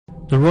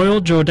The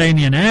Royal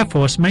Jordanian Air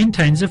Force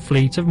maintains a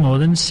fleet of more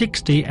than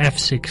 60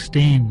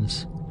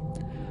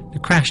 F-16s. The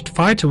crashed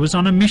fighter was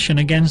on a mission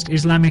against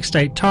Islamic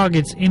State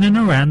targets in and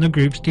around the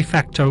group's de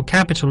facto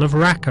capital of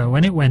Raqqa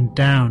when it went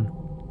down.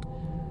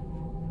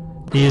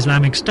 The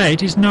Islamic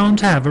State is known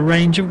to have a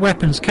range of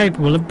weapons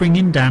capable of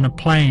bringing down a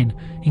plane,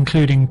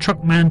 including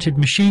truck-mounted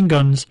machine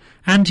guns,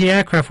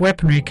 anti-aircraft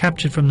weaponry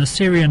captured from the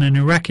Syrian and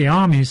Iraqi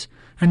armies,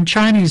 and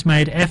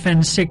Chinese-made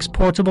FN-6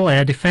 portable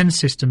air defense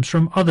systems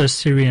from other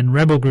Syrian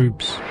rebel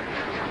groups.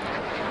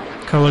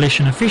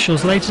 Coalition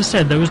officials later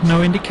said there was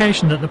no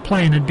indication that the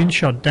plane had been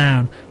shot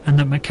down, and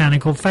that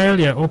mechanical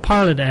failure or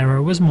pilot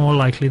error was more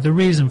likely the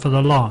reason for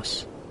the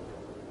loss.